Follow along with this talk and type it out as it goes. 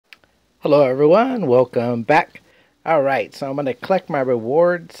Hello everyone, welcome back. Alright, so I'm going to collect my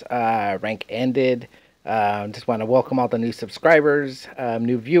rewards. Rank ended. Just want to welcome all the new subscribers,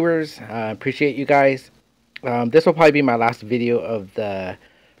 new viewers. Appreciate you guys. This will probably be my last video of the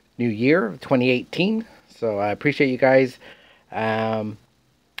new year, 2018. So I appreciate you guys.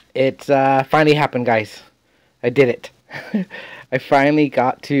 It's finally happened, guys. I did it. I finally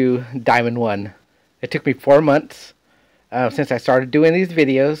got to Diamond 1. It took me 4 months since I started doing these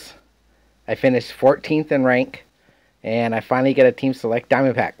videos. I finished 14th in rank, and I finally get a Team Select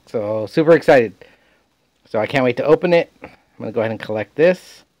Diamond Pack. So, super excited. So, I can't wait to open it. I'm going to go ahead and collect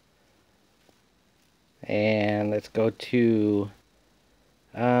this. And let's go to...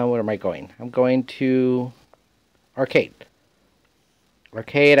 where am I going? I'm going to Arcade.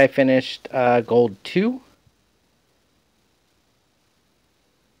 Arcade, I finished Gold 2.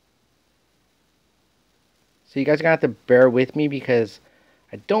 So, you guys are going to have to bear with me because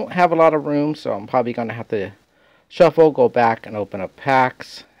I don't have a lot of room, so I'm probably going to have to shuffle, go back, and open up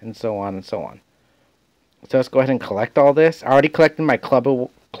packs, and so on and so on. So let's go ahead and collect all this. I already collected my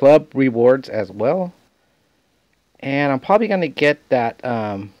club rewards as well. And I'm probably going to get that,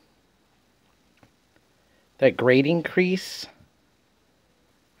 that grade increase.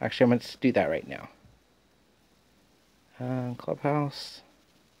 Actually, I'm going to do that right now. Clubhouse.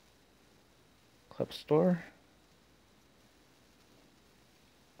 Club store.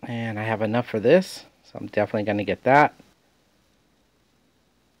 And I have enough for this, so I'm definitely going to get that.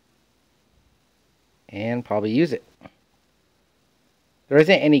 And probably use it. There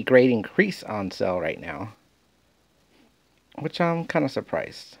isn't any grade increase on sale right now, which I'm kind of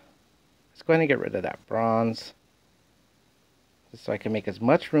surprised. Let's go ahead and get rid of that bronze, just so I can make as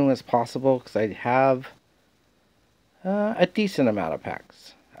much room as possible, because I have a decent amount of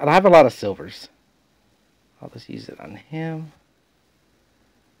packs. And I have a lot of silvers. I'll just use it on him.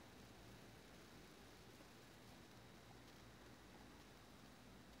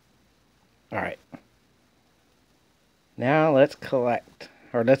 Alright. Now let's collect,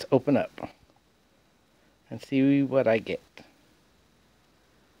 or let's open up and see what I get.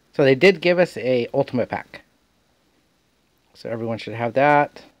 So they did give us a ultimate pack. So everyone should have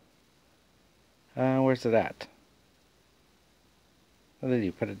that. Where's it at? What did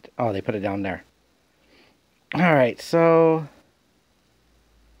you put it? Oh, they put it down there. Alright, so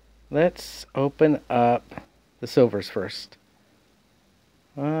let's open up the silvers first.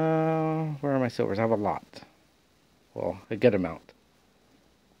 Where are my silvers? I have a lot. Well, a good amount.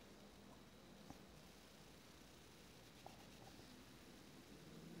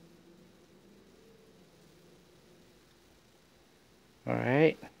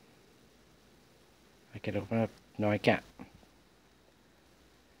 Alright. I can open up. No, I can't.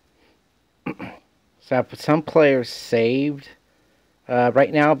 So I have some players saved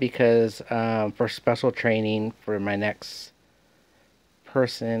right now because for special training for my next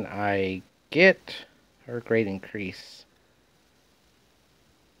person I get or grade increase.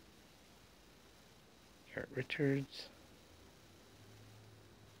 Garrett Richards.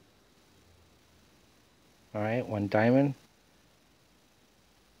 Alright, 1 diamond.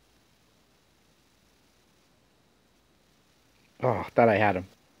 Oh, thought I had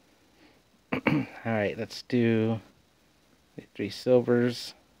him. Alright, let's do 3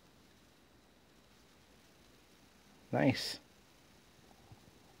 silvers. Nice.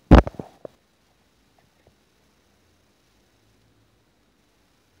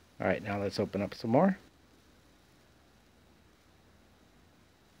 Alright, now let's open up some more.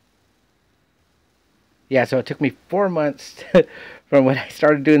 Yeah, so it took me 4 months from when I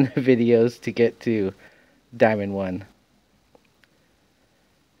started doing the videos to get to Diamond 1.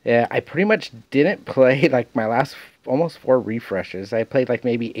 Yeah, I pretty much didn't play like my last almost 4 refreshes. I played like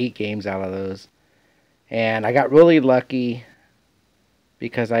maybe 8 games out of those. And I got really lucky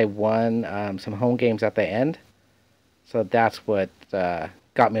because I won some home games at the end. So that's what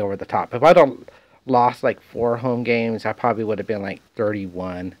got me over the top. If I'd have lost like 4 home games, I probably would have been like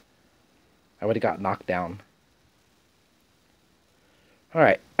 31. I would have got knocked down.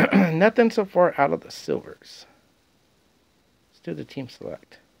 Alright, nothing so far out of the silvers. Let's do the team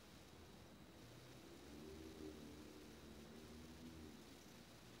select.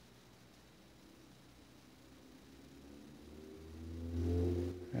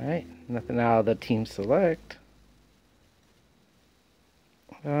 Alright, nothing out of the team select.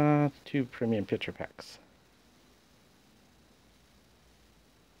 2 premium pitcher packs.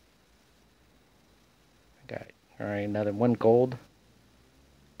 Got it. Alright, another 1 gold.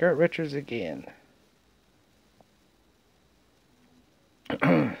 Garrett Richards again.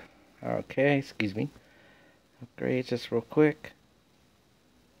 Okay, excuse me. Upgrade just real quick.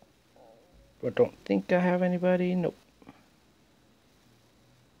 But don't think I have anybody. Nope.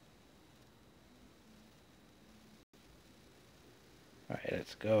 Alright,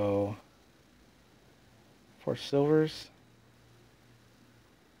 let's go. 4 silvers.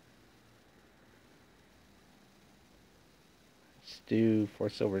 Let's do 4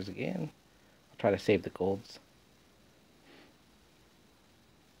 silvers again. I'll try to save the golds.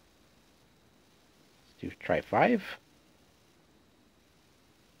 Let's try 5.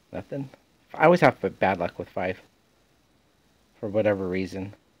 Nothing. I always have bad luck with 5. For whatever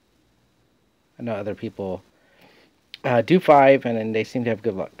reason. I know other people do 5 and then they seem to have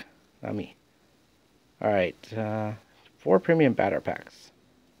good luck. Not me. Alright. 4 premium batter packs.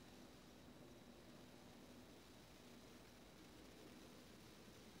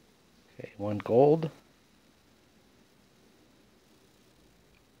 Okay, 1 gold.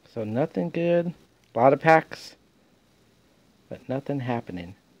 So nothing good. A lot of packs. But nothing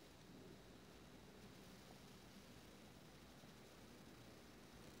happening.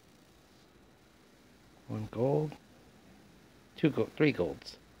 1 gold. 3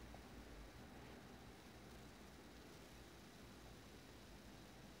 golds.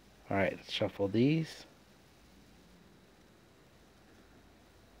 Alright, let's shuffle these.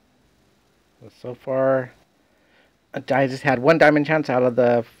 So far, I just had 1 diamond chance out of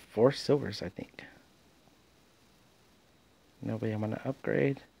the 4 silvers, I think. Nobody I'm going to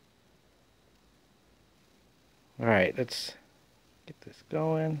upgrade. Alright, let's get this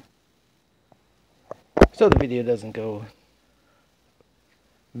going. So the video doesn't go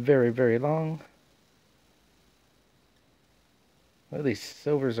very, very long. Well, these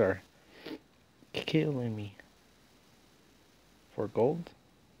silvers are killing me. 4 gold.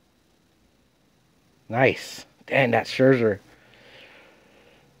 Nice. Dang, that Scherzer.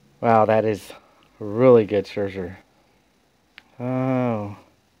 Wow, that is really good Scherzer. Oh.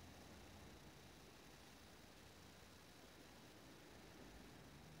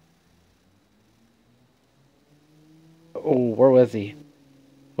 Oh, where was he?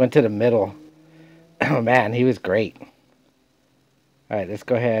 Went to the middle. Oh man, he was great. Alright, let's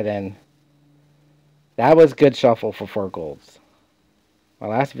go ahead and... That was good shuffle for 4 golds. My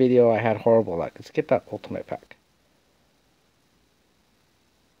last video I had horrible luck. Let's get that ultimate pack.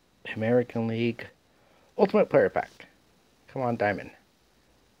 American League Ultimate Player Pack. Come on, Diamond.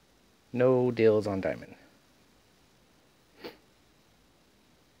 No deals on Diamond.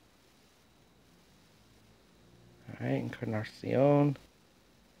 Alright, Encarnacion.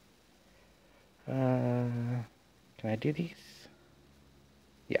 Can I do these?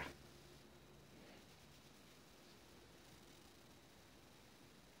 Yeah.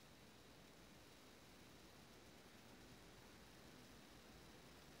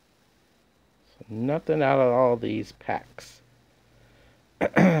 So nothing out of all these packs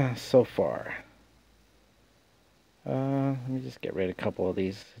so far. Let me just get rid of a couple of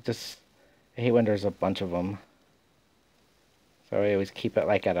these. I hate when there's a bunch of them. So I always keep it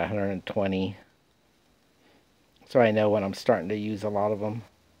like at 120. So I know when I'm starting to use a lot of them.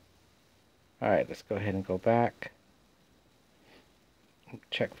 Alright, let's go ahead and go back.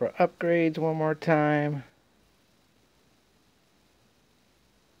 Check for upgrades one more time.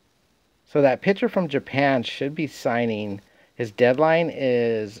 So that pitcher from Japan should be signing. His deadline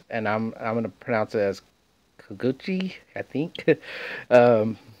is, and I'm going to pronounce it as Koguchi, I think.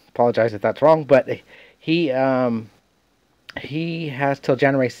 Apologize if that's wrong, but he has till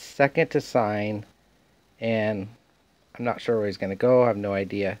January 2nd to sign, and I'm not sure where he's going to go. I have no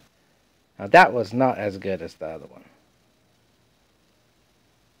idea. Now that was not as good as the other one.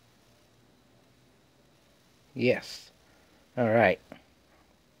 Yes. All right.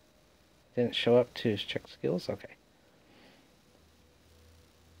 Didn't show up to check skills? Okay.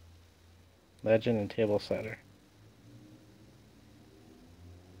 Legend and table setter.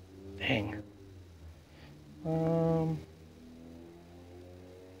 Dang. I'll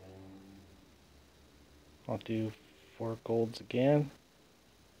do 4 golds again.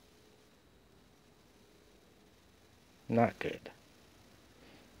 Not good.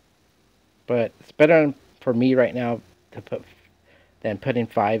 But it's better for me right now to put than putting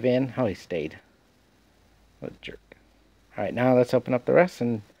 5 in. Oh, he stayed. What a jerk. Alright, now let's open up the rest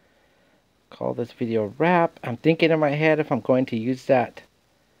and call this video a wrap. I'm thinking in my head if I'm going to use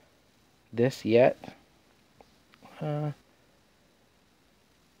this yet. You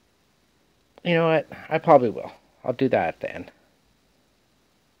know what? I probably will. I'll do that at the end.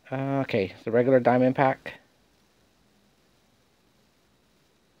 Okay, the regular diamond pack.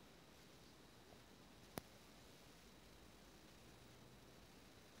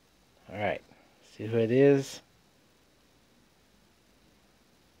 Alright, see who it is.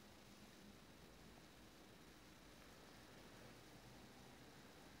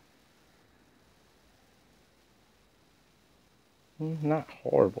 Not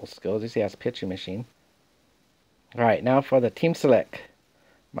horrible skills. He has pitching machine. Alright, now for the team select.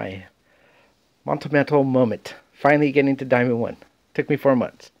 My monumental moment. Finally getting to Diamond 1. Took me 4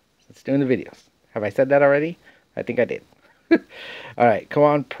 months. Since doing the videos. Have I said that already? I think I did. Alright, come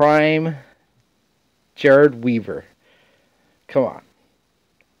on, Prime Jared Weaver. Come on.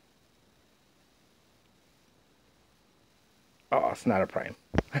 Oh, it's not a Prime.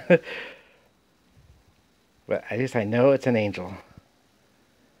 But at least I know it's an Angel.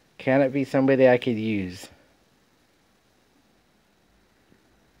 Can it be somebody I could use?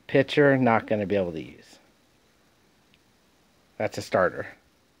 Pitcher, not going to be able to use. That's a starter.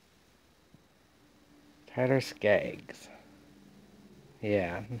 Tyler Skaggs.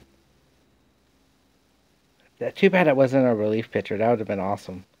 Yeah. Too bad it wasn't a relief pitcher. That would have been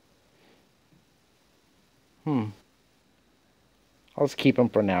awesome. I'll just keep him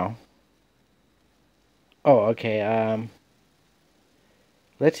for now. Oh, okay.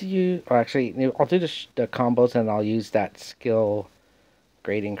 Let's use... Oh, actually, I'll do the combos and I'll use that skill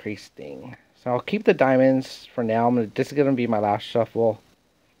grade increase thing. So I'll keep the diamonds for now. This is going to be my last shuffle.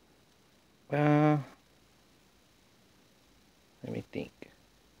 Let me think.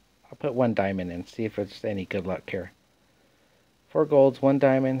 I'll put 1 diamond in. See if it's any good luck here. 4 golds, 1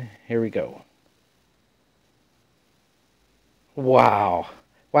 diamond. Here we go. Wow.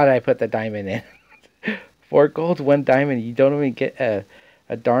 Why did I put the diamond in? 4 golds, 1 diamond. You don't even get a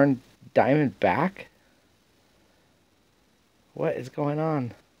darn diamond back? What is going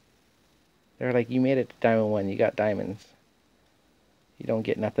on? They're like, you made it to Diamond 1. You got diamonds. You don't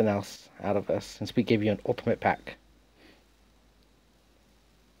get nothing else out of us since we gave you an ultimate pack.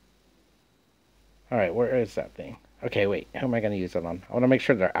 Alright, where is that thing? Okay, wait. Who am I going to use it on? I want to make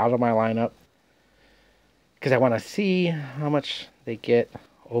sure they're out of my lineup. Because I want to see how much they get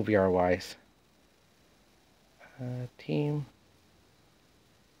OVR-wise. Team.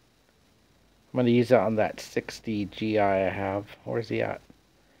 I'm going to use it on that 60 GI I have. Where's he at?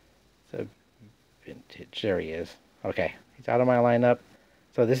 It's a vintage. There he is. Okay, he's out of my lineup.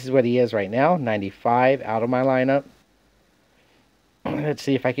 So this is what he is right now. 95 out of my lineup. Let's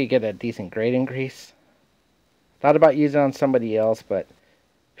see if I could get a decent grade increase. Thought about using it on somebody else, but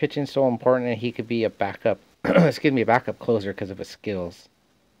pitching's so important and he could be a backup. Excuse me, a backup closer because of his skills.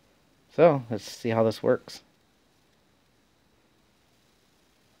 So let's see how this works.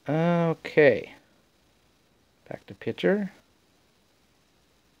 Okay. Back to pitcher.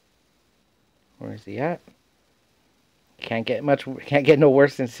 Where is he at? Can't get no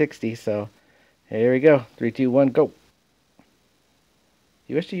worse than 60, so here we go. 3, 2, 1, go.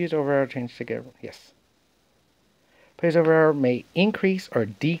 You wish to use overpower change to get... Yes. Plays overpower may increase or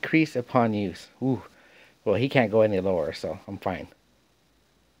decrease upon use. Ooh. Well, he can't go any lower, so I'm fine.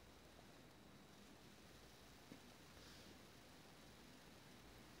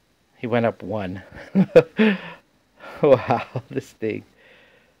 He went up 1. Wow, this thing.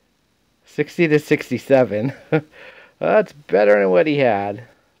 60 to 67. That's better than what he had.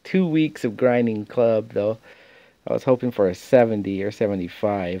 2 weeks of grinding club, though. I was hoping for a 70 or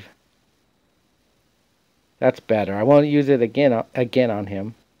 75. That's better. I won't use it again on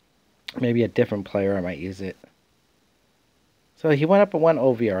him. Maybe a different player I might use it. So he went up a 1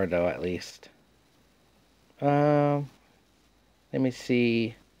 OVR, though, at least. Let me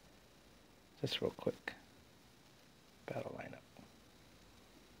see. Just real quick. Battle lineup.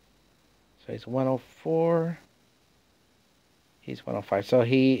 So he's 104. He's 105. So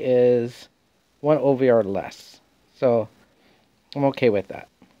he is 1 OVR less. So I'm okay with that.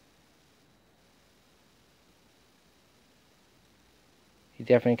 He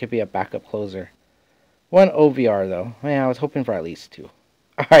definitely could be a backup closer. 1 OVR though. Man, I was hoping for at least 2.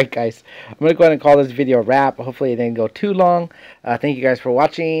 Alright guys, I'm going to go ahead and call this video a wrap. Hopefully it didn't go too long. Thank you guys for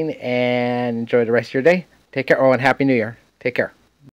watching and enjoy the rest of your day. Take care. Oh, and Happy New Year. Take care.